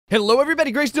Hello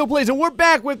everybody, GrayStillPlays, and we're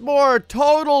back with more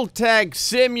Total Tech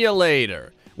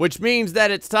Simulator, which means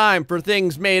that it's time for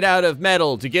things made out of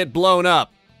metal to get blown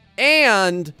up.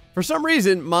 And for some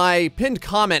reason, my pinned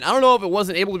comment, I don't know if it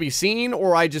wasn't able to be seen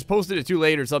or I just posted it too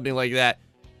late or something like that.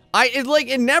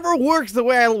 It never works the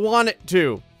way I want it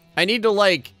to. I need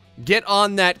to get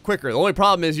on that quicker. The only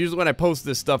problem is usually when I post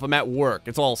this stuff, I'm at work.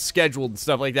 It's all scheduled and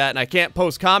stuff like that, and I can't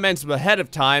post comments ahead of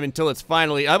time until it's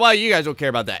finally, well, you guys don't care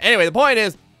about that. Anyway, the point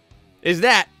is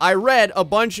that I read a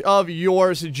bunch of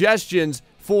your suggestions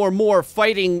for more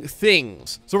fighting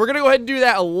things. So we're gonna go ahead and do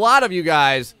that. A lot of you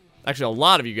guys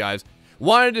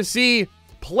wanted to see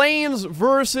planes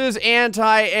versus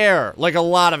anti-air. Like a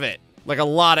lot of it. Like a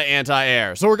lot of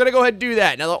anti-air. So we're gonna go ahead and do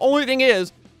that. Now the only thing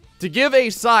is, to give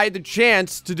a side the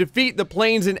chance to defeat the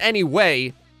planes in any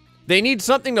way, they need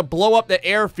something to blow up the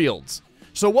airfields.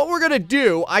 So what we're gonna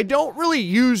do, I don't really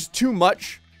use too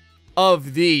much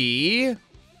of the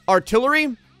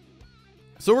artillery,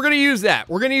 so we're gonna use that.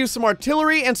 We're gonna use some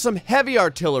artillery and some heavy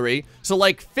artillery, so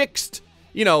like fixed,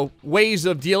 ways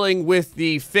of dealing with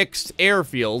the fixed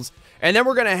airfields, and then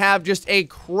we're gonna have just a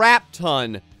crap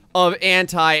ton of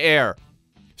anti-air.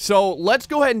 So let's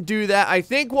go ahead and do that. I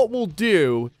think what we'll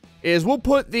do is we'll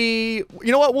put the,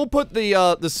 we'll put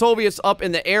the Soviets up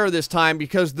in the air this time,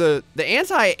 because the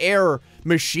anti-air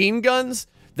machine guns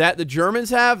that the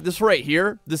Germans have, this right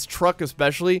here, this truck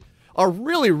especially, are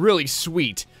really, really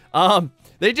sweet.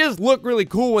 They just look really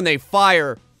cool when they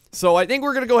fire. So I think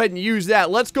we're gonna go ahead and use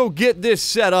that. Let's go get this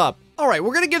set up. All right,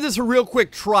 we're gonna give this a real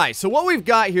quick try. So what we've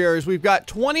got here is we've got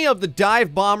 20 of the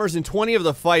dive bombers and 20 of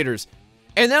the fighters.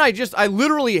 And then I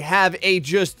literally have a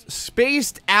just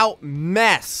spaced out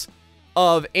mess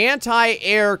of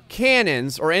anti-air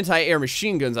cannons, or anti-air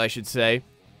machine guns, I should say.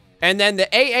 And then the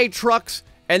AA trucks,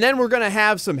 and then we're gonna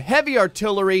have some heavy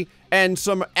artillery and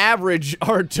some average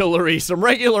artillery, some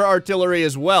regular artillery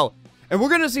as well. And we're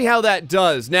gonna see how that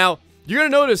does. Now, you're gonna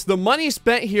notice the money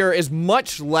spent here is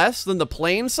much less than the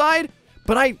plane side,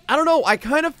 but I don't know, I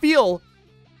kind of feel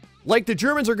like the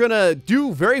Germans are gonna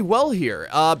do very well here,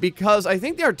 because I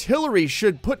think the artillery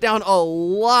should put down a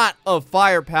lot of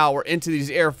firepower into these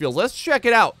airfields. Let's check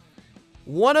it out.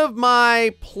 One of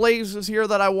my places here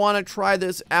that I want to try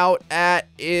this out at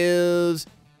is,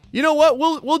 you know what,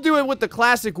 we'll do it with the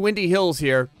classic Windy Hills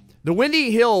here. The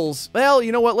Windy Hills, well,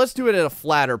 you know what, let's do it at a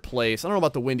flatter place. I don't know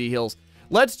about the Windy Hills.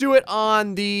 Let's do it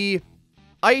on the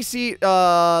icy,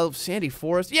 sandy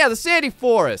forest. Yeah, the sandy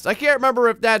forest. I can't remember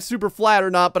if that's super flat or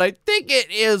not, but I think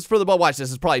it is for the, well, watch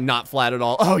this, it's probably not flat at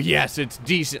all. Oh yes, it's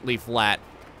decently flat.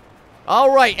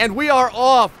 All right, and we are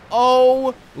off.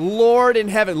 Oh, Lord in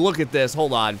heaven, look at this,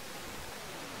 hold on.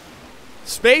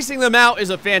 Spacing them out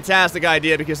is a fantastic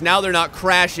idea because now they're not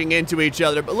crashing into each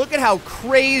other, but look at how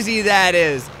crazy that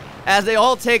is as they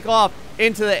all take off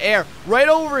into the air. Right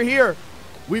over here,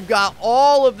 we've got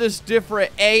all of this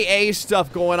different AA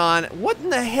stuff going on. What in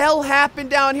the hell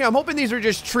happened down here? I'm hoping these are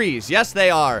just trees. Yes,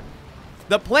 they are.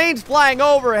 The planes flying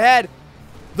overhead,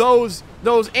 those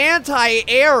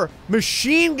anti-air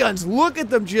machine guns, look at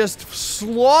them just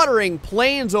slaughtering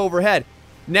planes overhead.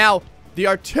 Now, the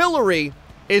artillery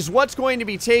is what's going to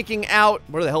be taking out,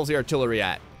 where the hell's the artillery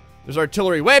at? There's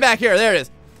artillery way back here, there it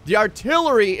is. The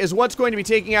artillery is what's going to be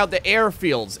taking out the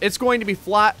airfields. It's going to be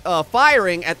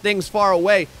firing at things far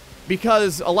away,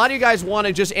 because a lot of you guys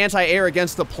wanted just anti-air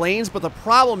against the planes, but the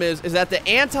problem is that the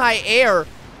anti-air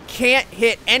can't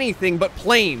hit anything but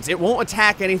planes. It won't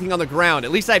attack anything on the ground.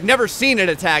 At least I've never seen it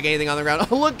attack anything on the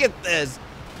ground. Look at this.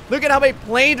 Look at how many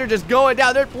planes are just going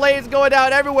down. There are planes going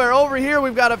down everywhere. Over here,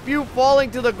 we've got a few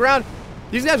falling to the ground.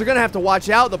 These guys are going to have to watch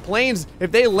out. The planes,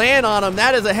 if they land on them,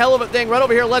 that is a hell of a thing. Right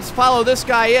over here, let's follow this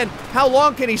guy in. How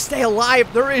long can he stay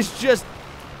alive? There is just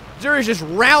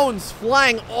rounds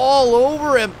flying all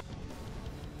over him.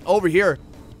 Over here,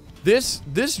 this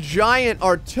giant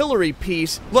artillery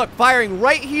piece, look, firing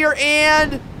right here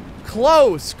and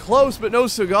close but no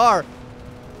cigar.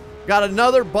 Got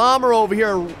another bomber over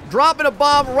here, dropping a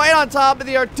bomb right on top of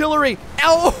the artillery.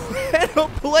 Oh, and a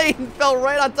plane fell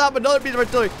right on top of another piece of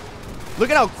artillery. Look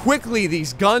at how quickly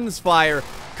these guns fire,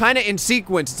 kind of in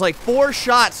sequence. It's like 4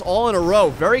 shots all in a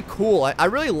row. Very cool. I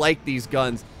really like these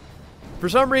guns. For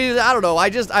some reason, I don't know. I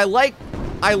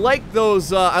like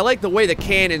those. I like the way the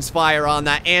cannons fire on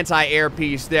that anti-air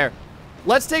piece there.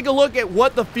 Let's take a look at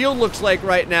what the field looks like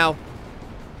right now.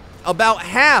 About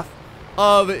half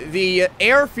of the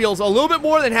airfields, a little bit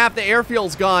more than half the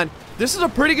airfield's gone. This is a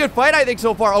pretty good fight, I think,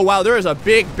 so far. Oh wow, there is a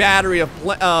big battery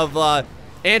of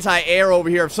anti-air over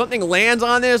here. If something lands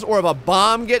on this, or if a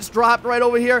bomb gets dropped right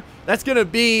over here, that's gonna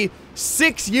be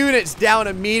 6 units down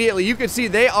immediately. You can see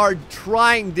they are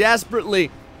trying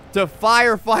desperately to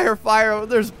fire.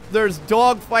 There's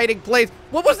dog fighting planes.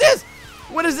 What was this?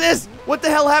 What is this? What the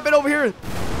hell happened over here?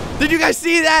 Did you guys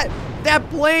see that? That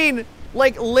plane,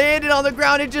 like, landed on the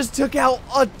ground. It just took out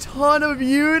a ton of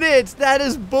units. That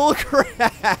is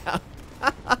bullcrap.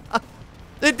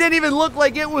 It didn't even look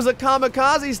like it was a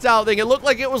kamikaze style thing. It looked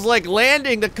like it was like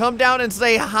landing to come down and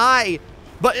say hi.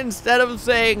 But instead of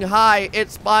saying hi,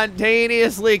 it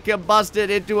spontaneously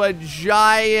combusted into a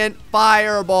giant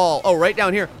fireball. Oh, right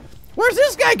down here. Where's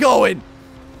this guy going?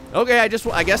 Okay, I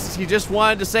guess he just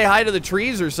wanted to say hi to the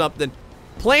trees or something.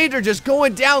 Planes are just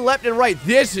going down left and right.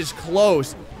 This is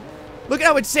close. Look at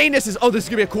how insane this is. Oh, this is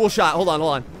gonna be a cool shot. Hold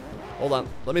on.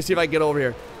 Let me see if I can get over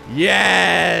here.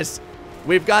 Yes!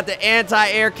 We've got the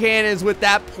anti-air cannons with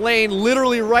that plane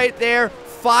literally right there.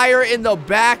 Fire in the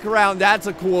background. That's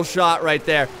a cool shot right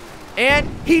there. And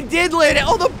he did land it.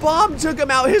 Oh, the bomb took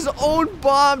him out. His own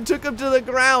bomb took him to the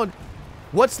ground.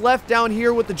 What's left down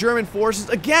here with the German forces?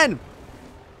 Again,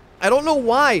 I don't know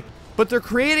why, but they're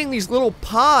creating these little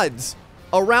pods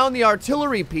around the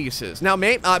artillery pieces. Now,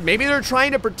 maybe they're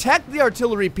trying to protect the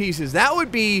artillery pieces. That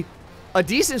would be a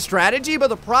decent strategy, but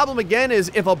the problem again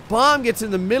is if a bomb gets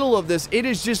in the middle of this, it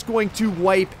is just going to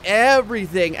wipe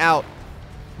everything out.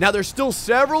 Now, there's still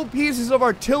several pieces of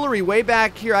artillery way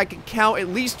back here. I can count at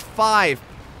least 5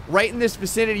 right in this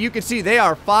vicinity. You can see they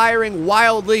are firing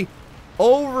wildly.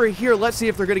 Over here, let's see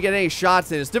if they're going to get any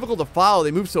shots in. It's difficult to follow.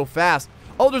 They move so fast.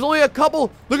 Oh, there's only a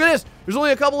couple. Look at this. There's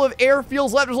only a couple of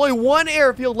airfields left. There's only one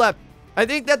airfield left. I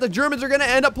think that the Germans are going to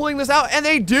end up pulling this out, and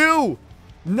they do.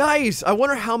 Nice. I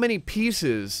wonder how many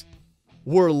pieces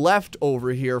were left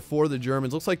over here for the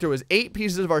Germans. Looks like there was 8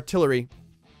 pieces of artillery,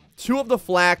 2 of the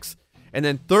flaks, and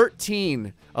then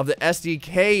 13 of the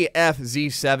SDKF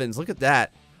Z7s. Look at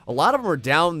that. A lot of them are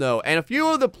down, though, and a few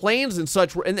of the planes and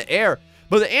such were in the air.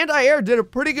 But the anti-air did a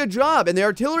pretty good job, and the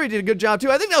artillery did a good job,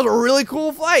 too. I think that was a really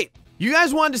cool fight. You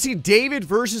guys wanted to see David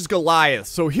versus Goliath.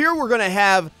 So here we're going to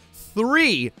have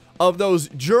 3 of those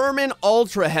German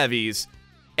ultra heavies.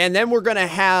 And then we're going to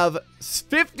have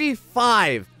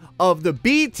 55 of the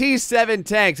BT-7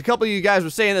 tanks. A couple of you guys were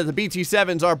saying that the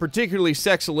BT-7s are particularly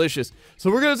sexalicious.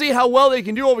 So we're going to see how well they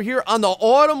can do over here on the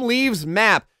Autumn Leaves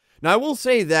map. Now, I will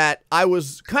say that I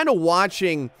was kind of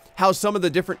watching how some of the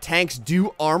different tanks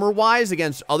do armor-wise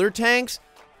against other tanks.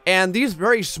 And these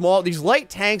very small, these light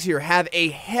tanks here have a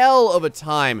hell of a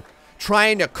time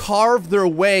trying to carve their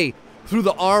way through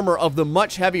the armor of the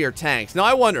much heavier tanks. Now,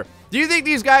 I wonder, do you think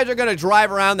these guys are going to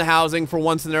drive around the housing for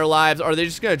once in their lives, or are they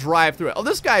just going to drive through it? Oh,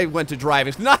 this guy went to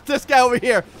driving. Not this guy over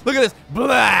here. Look at this.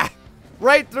 Blah!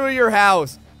 Right through your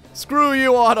house. Screw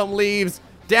you, Autumn Leaves.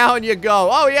 Down you go.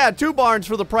 Oh, yeah, 2 barns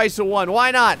for the price of 1.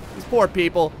 Why not? These poor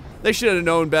people. They should have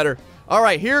known better. All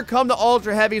right, here come the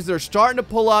Ultra Heavies. They're starting to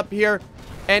pull up here,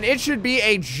 and it should be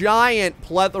a giant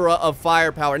plethora of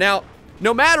firepower. Now,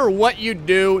 no matter what you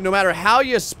do, no matter how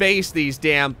you space these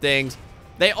damn things,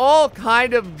 they all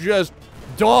kind of just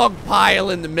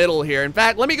dogpile in the middle here. In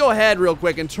fact, let me go ahead real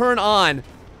quick and turn on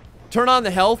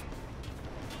the health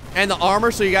and the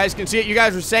armor so you guys can see it. You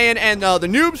guys were saying, and the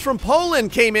noobs from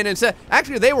Poland came in and said,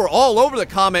 actually, they were all over the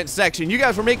comment section. You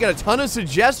guys were making a ton of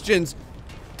suggestions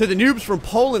to the noobs from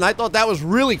Poland. I thought that was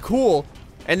really cool,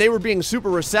 and they were being super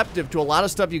receptive to a lot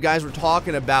of stuff you guys were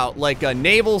talking about, like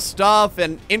naval stuff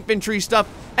and infantry stuff.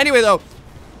 Anyway, though,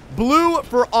 blue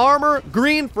for armor,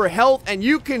 green for health, and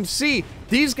you can see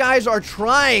these guys are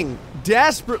trying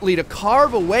desperately to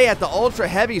carve away at the Ultra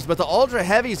Heavies, but the Ultra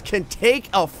Heavies can take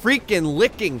a freaking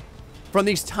licking from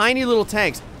these tiny little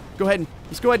tanks.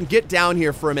 Let's go ahead and get down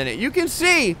here for a minute. You can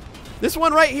see this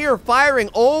one right here firing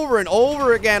over and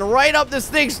over again right up this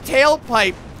thing's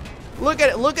tailpipe. Look at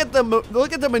it. Look at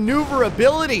the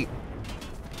maneuverability.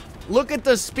 Look at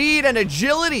the speed and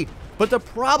agility. But the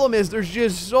problem is there's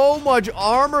just so much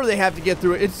armor they have to get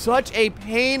through. It's such a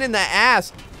pain in the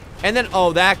ass. And then,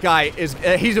 oh, that guy is,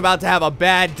 he's about to have a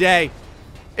bad day.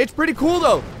 It's pretty cool,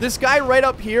 though. This guy right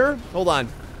up here, hold on.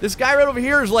 This guy right over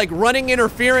here is like running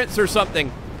interference or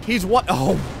something. He's what?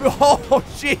 Oh,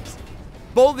 jeez.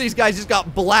 Both of these guys just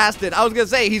got blasted. I was gonna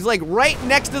say, he's like right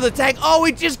next to the tank. Oh,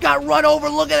 he just got run over.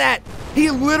 Look at that.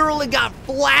 He literally got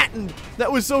flattened.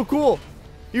 That was so cool.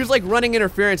 He was like running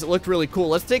interference. It looked really cool.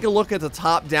 Let's take a look at the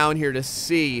top down here to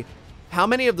see how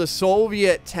many of the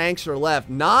Soviet tanks are left.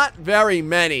 Not very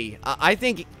many. I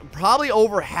think probably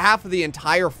over half of the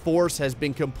entire force has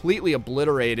been completely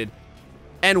obliterated.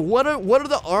 And what are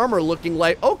the armor looking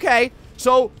like? Okay,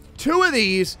 so 2 of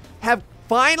these have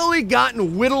finally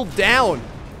gotten whittled down,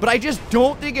 but I just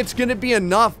don't think it's gonna be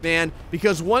enough, man,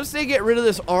 because once they get rid of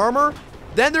this armor,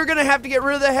 then they're gonna have to get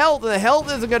rid of the health, and the health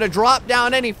isn't gonna drop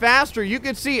down any faster. You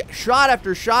can see shot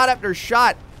after shot after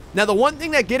shot Now, the one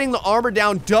thing that getting the armor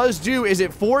down does do is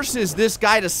it forces this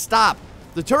guy to stop.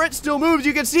 The turret still moves.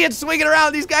 You can see it swinging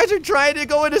around. These guys are trying to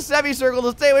go into semicircle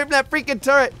to stay away from that freaking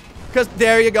turret. Because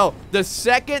there you go. The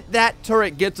second that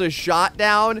turret gets a shot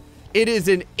down, it is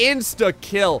an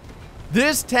insta-kill.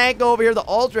 This tank over here, the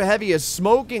Ultra Heavy, is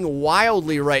smoking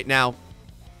wildly right now.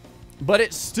 But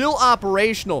it's still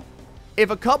operational. If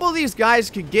a couple of these guys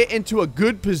could get into a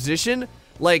good position,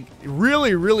 like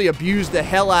really, really abuse the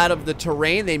hell out of the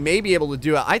terrain, they may be able to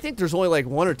do it. I think there's only like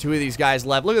 1 or 2 of these guys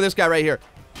left. Look at this guy right here.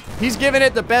 He's giving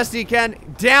it the best he can.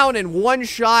 Down in 1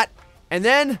 shot. And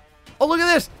then, oh, look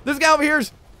at this. This guy over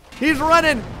here's, he's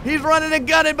running and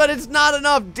gunning, but it's not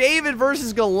enough. David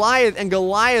versus Goliath, and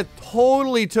Goliath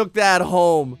totally took that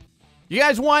home. You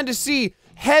guys wanted to see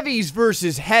heavies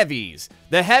versus heavies.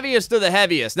 The heaviest of the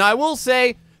heaviest. Now, I will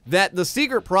say that the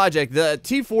secret project, the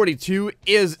T-42,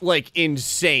 is, like,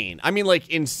 insane. I mean, like,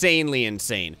 insanely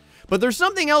insane. But there's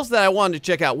something else that I wanted to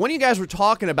check out. One of you guys were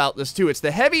talking about this, too. It's the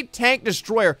Heavy Tank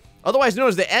Destroyer, otherwise known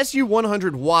as the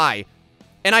SU-100Y.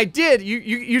 And I did,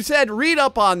 you said read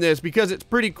up on this because it's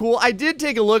pretty cool. I did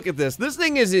take a look at this. This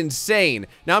thing is insane.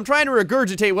 Now, I'm trying to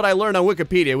regurgitate what I learned on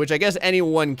Wikipedia, which I guess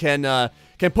anyone can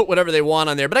put whatever they want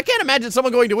on there. But I can't imagine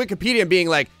someone going to Wikipedia and being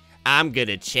like, I'm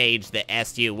gonna change the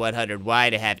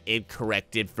SU-100Y to have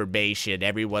incorrect information.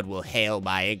 Everyone will hail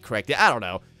my incorrect. I don't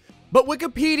know. But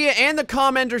Wikipedia and the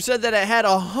commenter said that it had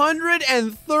a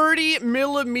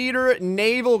 130mm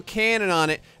naval cannon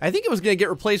on it. I think it was gonna get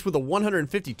replaced with a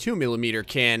 152mm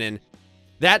cannon.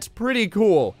 That's pretty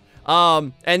cool.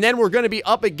 And then we're gonna be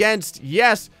up against,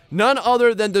 yes, none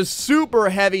other than the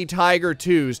super heavy Tiger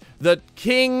IIs, the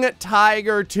King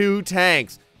Tiger II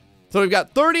tanks. So we've got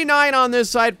 39 on this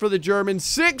side for the Germans,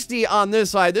 60 on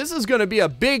this side. This is going to be a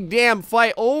big damn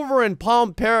fight over in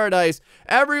Palm Paradise.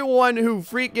 Everyone who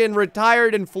freaking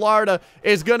retired in Florida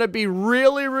is going to be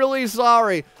really, really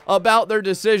sorry about their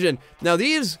decision. Now,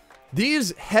 these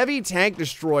heavy tank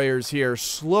destroyers here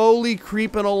slowly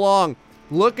creeping along.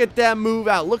 Look at them move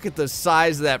out. Look at the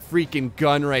size of that freaking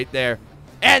gun right there.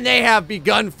 And they have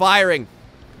begun firing.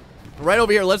 Right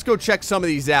over here, let's go check some of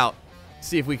these out.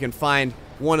 See if we can find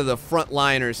one of the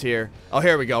frontliners here. Oh,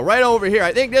 here we go. Right over here.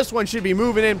 I think this one should be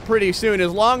moving in pretty soon,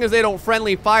 as long as they don't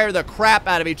friendly fire the crap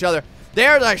out of each other.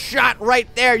 There's a shot right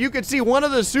there. You can see one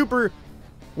of the super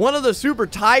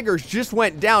Tigers just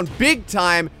went down big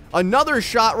time. Another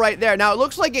shot right there. Now, it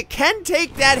looks like it can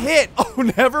take that hit.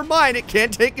 Oh, never mind. It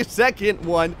can't take a second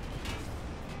one.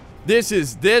 This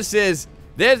is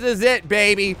it,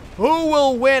 baby. Who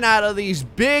will win out of these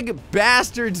big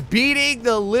bastards beating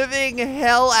the living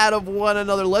hell out of one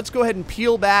another? Let's go ahead and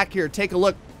peel back here. Take a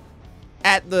look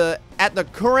at the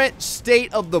current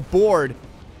state of the board.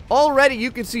 Already,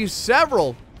 you can see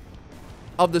several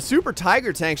of the Super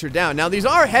Tiger tanks are down. Now, these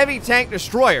are heavy tank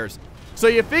destroyers, so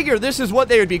you figure this is what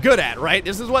they would be good at, right?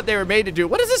 This is what they were made to do.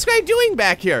 What is this guy doing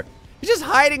back here? He's just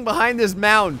hiding behind this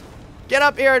mound. Get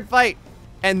up here and fight.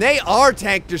 And they are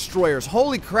tank destroyers.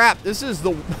 Holy crap, this is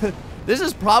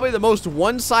probably the most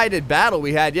one-sided battle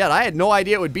we had yet. I had no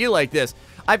idea it would be like this.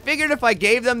 I figured if I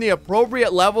gave them the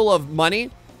appropriate level of money,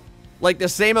 like the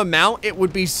same amount, it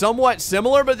would be somewhat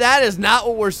similar, but that is not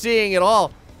what we're seeing at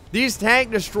all. These tank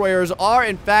destroyers are,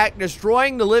 in fact,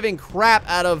 destroying the living crap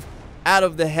out of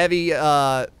the heavy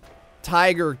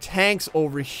Tiger tanks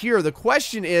over here. The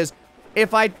question is,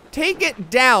 if I take it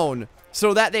down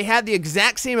so that they have the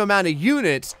exact same amount of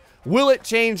units, will it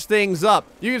change things up?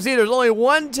 You can see there's only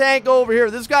one tank over here.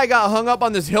 This guy got hung up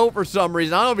on this hill for some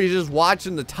reason. I don't know if he's just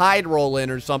watching the tide roll in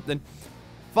or something.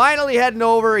 Finally heading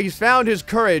over, he's found his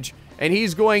courage, and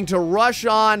he's going to rush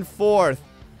on forth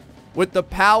with the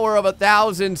power of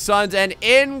 1,000 suns, and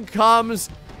in comes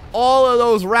all of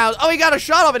those rounds. Oh, he got a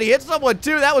shot off and he hit someone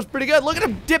too. That was pretty good. Look at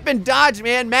him dip and dodge,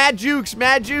 man. Mad jukes,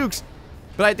 mad jukes.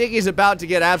 But I think he's about to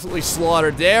get absolutely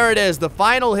slaughtered. There it is, the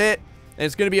final hit. And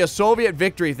it's going to be a Soviet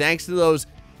victory thanks to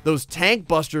those tank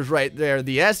busters right there.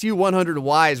 The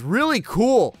SU-100Y is really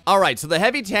cool. All right, so the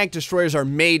heavy tank destroyers are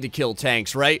made to kill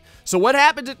tanks, right? So what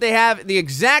happens if they have the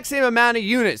exact same amount of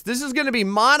units? This is going to be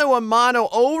mano a mano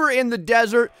over in the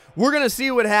desert. We're going to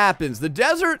see what happens. The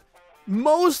desert,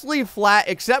 mostly flat,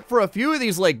 except for a few of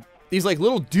these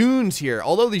little dunes here.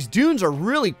 Although these dunes are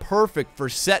really perfect for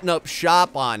setting up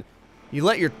shop on. You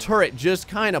let your turret just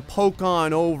kind of poke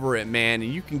on over it, man,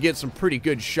 and you can get some pretty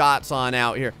good shots on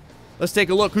out here. Let's take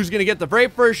a look who's going to get the very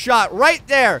first shot right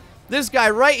there. This guy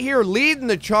right here leading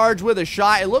the charge with a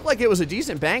shot. It looked like it was a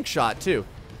decent bank shot, too.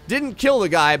 Didn't kill the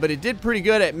guy, but it did pretty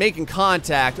good at making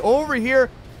contact. Over here,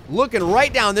 looking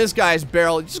right down this guy's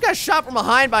barrel. He just got shot from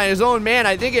behind by his own man.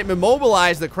 I think it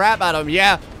immobilized the crap out of him.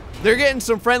 Yeah, They're getting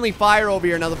some friendly fire over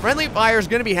here. Now, the friendly fire is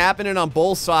going to be happening on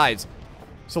both sides.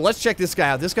 So let's check this guy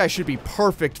out. This guy should be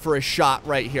perfect for a shot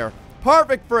right here.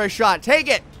 Perfect for a shot. Take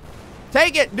it.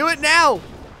 Take it. Do it now.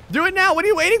 Do it now. What are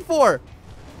you waiting for?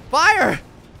 Fire.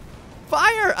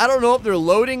 Fire. I don't know if they're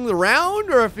loading the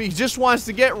round or if he just wants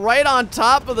to get right on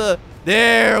top of the...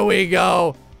 There we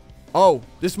go. Oh,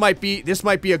 this might be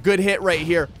a good hit right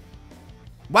here.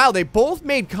 Wow, they both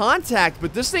made contact,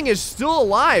 but this thing is still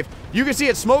alive. You can see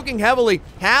it smoking heavily.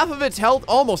 Half of its health,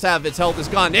 almost half of its health is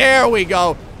gone. There we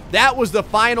go. That was the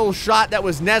final shot that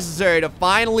was necessary to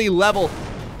finally level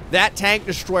that tank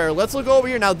destroyer. Let's look over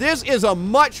here. Now, this is a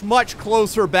much, much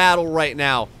closer battle right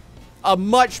now. A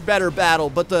much better battle,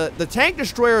 but the tank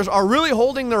destroyers are really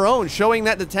holding their own, showing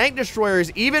that the tank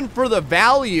destroyers, even for the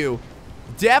value,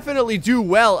 definitely do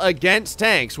well against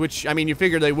tanks, which, I mean, you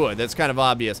figure they would. That's kind of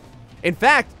obvious. In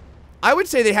fact, I would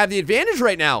say they have the advantage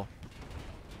right now.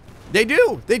 They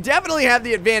do. They definitely have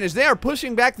the advantage. They are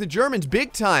pushing back the Germans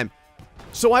big time.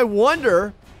 So I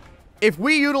wonder if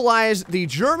we utilize the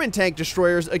German tank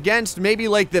destroyers against maybe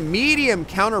like the medium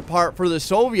counterpart for the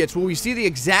Soviets, will we see the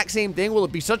exact same thing? Will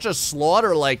it be such a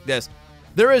slaughter like this?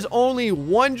 There is only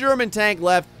one German tank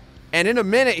left, and in a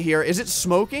minute here, is it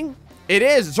smoking? It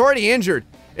is. It's already injured.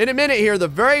 In a minute here, the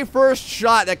very first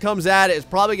shot that comes at it is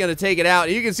probably going to take it out.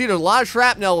 And you can see there's a lot of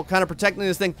shrapnel kind of protecting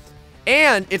this thing,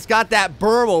 and it's got that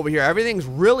berm over here. Everything's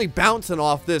really bouncing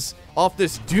off this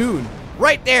dune.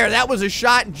 Right there, that was a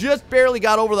shot, just barely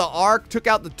got over the arc, took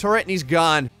out the turret, and he's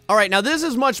gone. All right, now this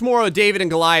is much more of a David and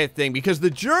Goliath thing, because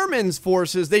the Germans'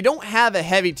 forces, they don't have a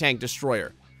heavy tank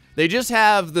destroyer. They just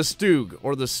have the Stug,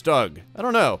 or the Stug. I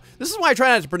don't know. This is why I try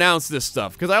not to pronounce this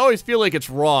stuff, because I always feel like it's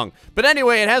wrong. But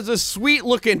anyway, it has this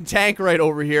sweet-looking tank right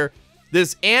over here.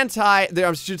 This I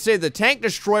should say the tank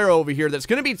destroyer over here that's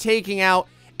going to be taking out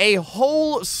a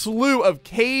whole slew of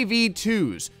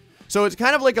KV-2s. So it's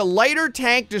kind of like a lighter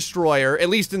tank destroyer, at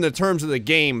least in the terms of the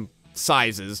game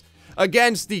sizes,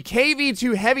 against the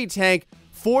KV-2 heavy tank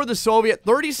for the Soviet.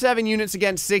 37 units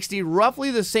against 60,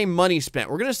 roughly the same money spent.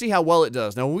 We're going to see how well it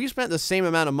does. Now, when we spent the same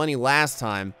amount of money last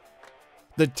time,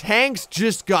 the tanks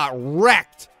just got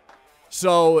wrecked.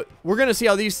 So we're going to see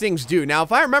how these things do. Now,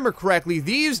 if I remember correctly,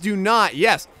 these do not,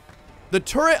 yes, the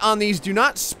turret on these do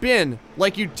not spin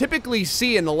like you typically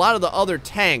see in a lot of the other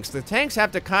tanks. The tanks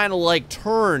have to kind of like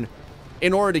turn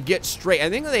in order to get straight.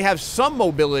 I think that they have some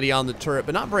mobility on the turret,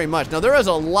 but not very much. Now, there is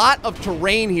a lot of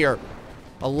terrain here.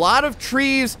 A lot of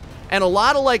trees and a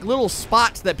lot of like little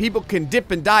spots that people can dip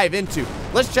and dive into.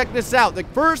 Let's check this out. The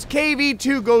first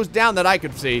KV-2 goes down that I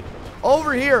could see.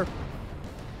 Over here,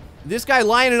 this guy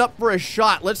lining up for a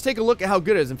shot. Let's take a look at how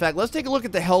good it is. In fact, let's take a look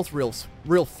at the health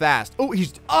real fast. Oh,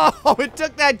 it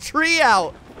took that tree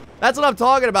out. That's what I'm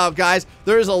talking about, guys.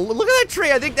 There's a, look at that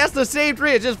tree. I think that's the same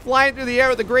tree. It's just flying through the air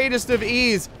with the greatest of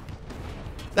ease.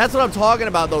 That's what I'm talking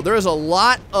about, though. There is a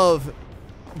lot of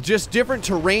just different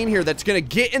terrain here that's going to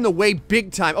get in the way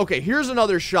big time. Okay, here's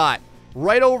another shot.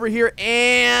 Right over here,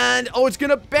 and, oh, it's going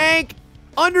to bank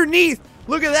underneath.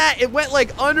 Look at that. It went,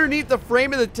 like, underneath the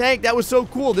frame of the tank. That was so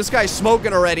cool. This guy's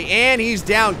smoking already, and he's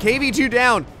down. KV-2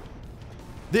 down.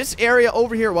 This area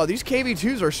over here, wow, these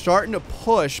KV-2s are starting to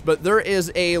push, but there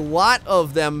is a lot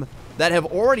of them that have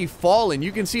already fallen.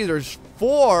 You can see there's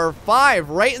 4 or 5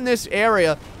 right in this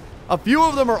area. A few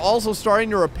of them are also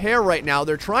starting to repair right now.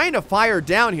 They're trying to fire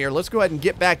down here. Let's go ahead and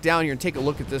get back down here and take a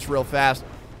look at this real fast.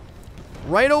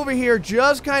 Right over here,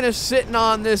 just kind of sitting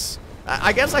on this,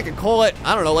 I guess I could call it,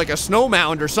 I don't know, like a snow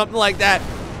mound or something like that.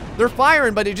 They're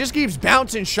firing, but it just keeps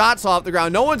bouncing shots off the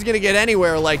ground. No one's going to get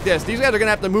anywhere like this. These guys are going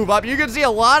to have to move up. You can see a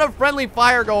lot of friendly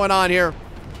fire going on here.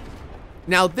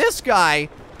 Now, this guy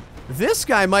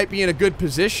might be in a good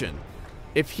position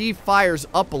if he fires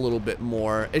up a little bit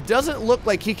more. It doesn't look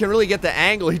like he can really get the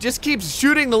angle. He just keeps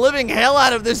shooting the living hell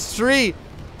out of this tree.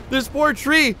 This poor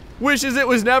tree wishes it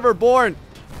was never born.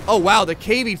 Oh, wow, the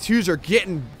KV-2s are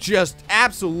getting just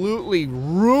absolutely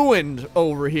ruined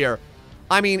over here.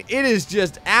 I mean, it is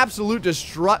just absolute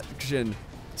destruction.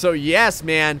 So, yes,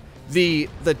 man, the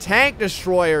tank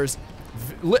destroyers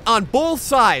on both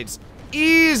sides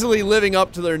easily living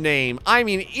up to their name. I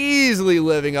mean, easily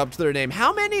living up to their name.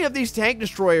 How many of these tank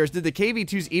destroyers did the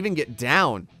KV-2s even get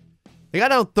down? They got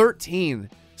down 13.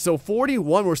 So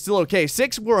 41 were still okay.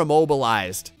 6 were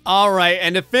immobilized. All right,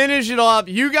 and to finish it off,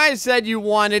 you guys said you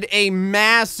wanted a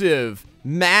massive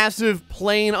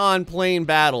plane-on-plane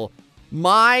battle.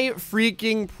 My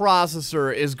freaking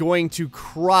processor is going to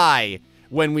cry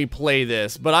when we play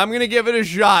this, but I'm going to give it a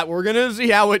shot. We're going to see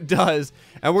how it does,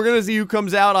 and we're going to see who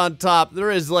comes out on top.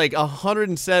 There is like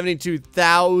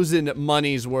 172,000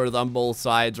 monies worth on both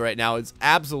sides right now. It's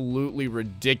absolutely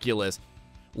ridiculous.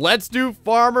 Let's do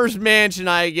Farmer's Mansion,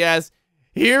 I guess.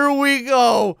 Here we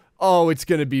go. Oh, it's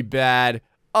gonna be bad.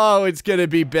 Oh, it's gonna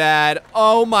be bad.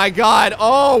 Oh my god.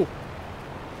 Oh!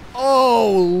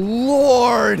 Oh,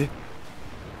 Lord!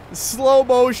 Slow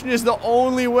motion is the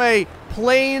only way.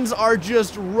 Planes are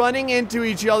just running into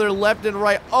each other left and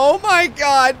right. Oh my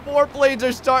god, more planes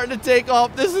are starting to take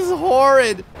off. This is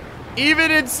horrid.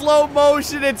 Even in slow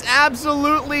motion, it's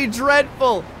absolutely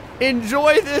dreadful.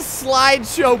 Enjoy this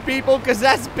slideshow, people, because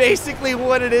that's basically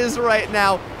what it is right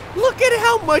now. Look at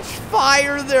how much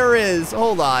fire there is.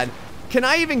 Hold on. Can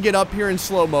I even get up here in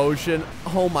slow motion?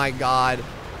 Oh my god.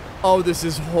 Oh, this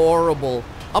is horrible.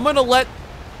 I'm gonna let...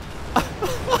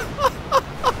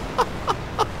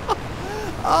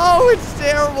 Oh, it's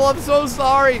terrible. I'm so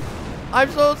sorry.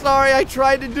 I'm so sorry. I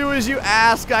tried to do as you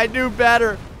ask. I knew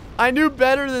better. I knew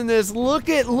better than this. Look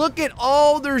at,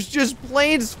 oh, there's just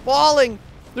planes falling.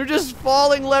 They're just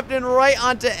falling left and right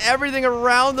onto everything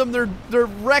around them. They're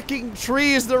wrecking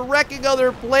trees. They're wrecking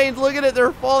other planes. Look at it.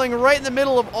 They're falling right in the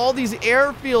middle of all these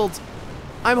airfields.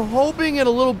 I'm hoping in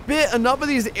a little bit enough of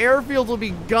these airfields will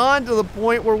be gone to the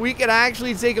point where we can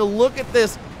actually take a look at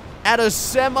this at a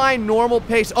semi-normal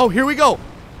pace. Oh, here we go.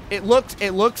 It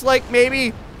looks like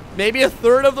maybe a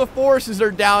third of the forces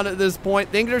are down at this point.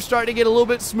 Things are starting to get a little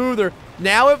bit smoother.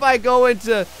 Now at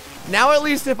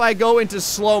least if I go into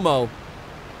slow-mo,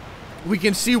 we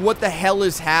can see what the hell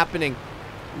is happening.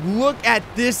 Look at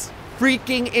this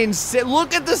freaking insane.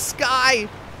 Look at the sky.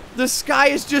 The sky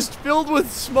is just filled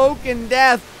with smoke and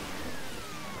death.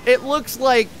 It looks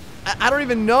like, I don't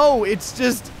even know. It's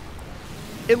just,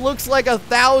 it looks like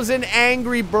 1,000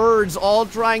 angry birds all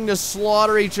trying to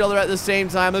slaughter each other at the same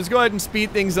time. Let's go ahead and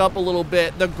speed things up a little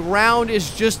bit. The ground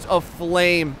is just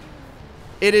aflame.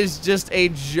 It is just a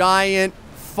giant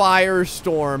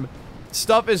firestorm.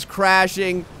 Stuff is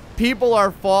crashing. People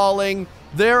are falling.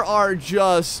 There are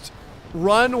just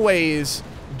runways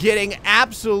getting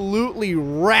absolutely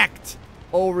wrecked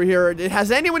over here. Has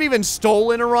anyone even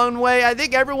stolen a runway? I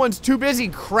think everyone's too busy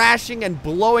crashing and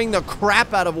blowing the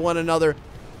crap out of one another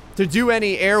to do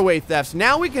any airway thefts.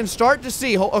 Now we can start to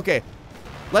see, okay,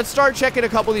 let's start checking a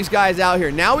couple of these guys out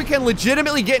here. Now we can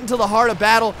legitimately get into the heart of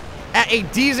battle at a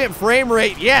decent frame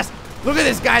rate. Yes, look at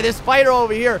this guy, this fighter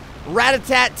over here,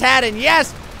 rat-a-tat-tat, and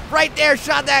yes, right there,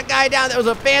 shot that guy down. That was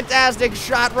a fantastic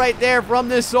shot right there from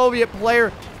this Soviet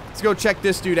player. Let's go check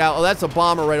this dude out. Oh, that's a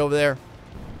bomber right over there.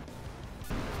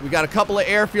 We got a couple of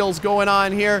airfields going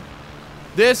on here.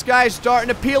 This guy's starting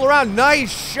to peel around.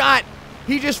 Nice shot.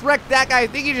 He just wrecked that guy. I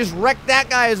think he just wrecked that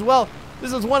guy as well.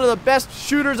 This is one of the best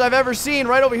shooters I've ever seen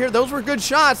right over here. Those were good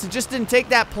shots. It just didn't take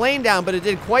that plane down, but it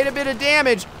did quite a bit of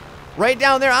damage right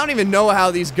down there. I don't even know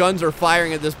how these guns are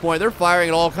firing at this point. They're firing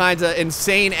at all kinds of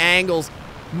insane angles.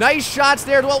 Nice shots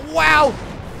there. Well, wow.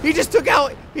 He just took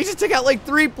out like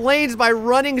 3 planes by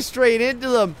running straight into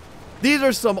them. These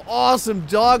are some awesome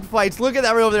dogfights. Look at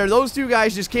that right over there. Those two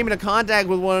guys just came into contact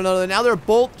with one another. Now they're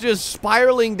both just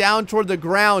spiraling down toward the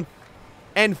ground.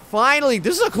 And finally,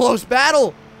 this is a close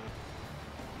battle.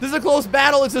 This is a close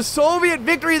battle. It's a Soviet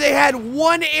victory. They had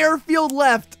 1 airfield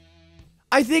left.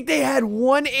 I think they had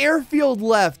 1 airfield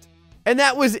left. And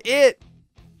that was it.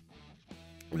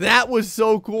 That was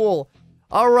so cool.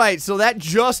 All right, so that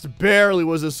just barely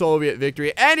was a Soviet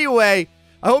victory. Anyway,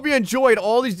 I hope you enjoyed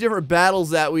all these different battles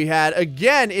that we had.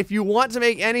 Again, if you want to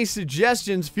make any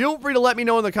suggestions, feel free to let me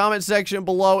know in the comment section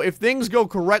below. If things go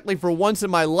correctly for once in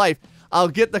my life, I'll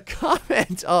get the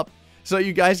comment up so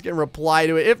you guys can reply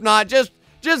to it. If not, just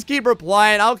keep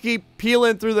replying. I'll keep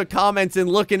peeling through the comments and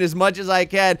looking as much as I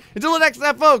can. Until the next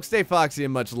time, folks, stay foxy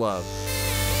and much love.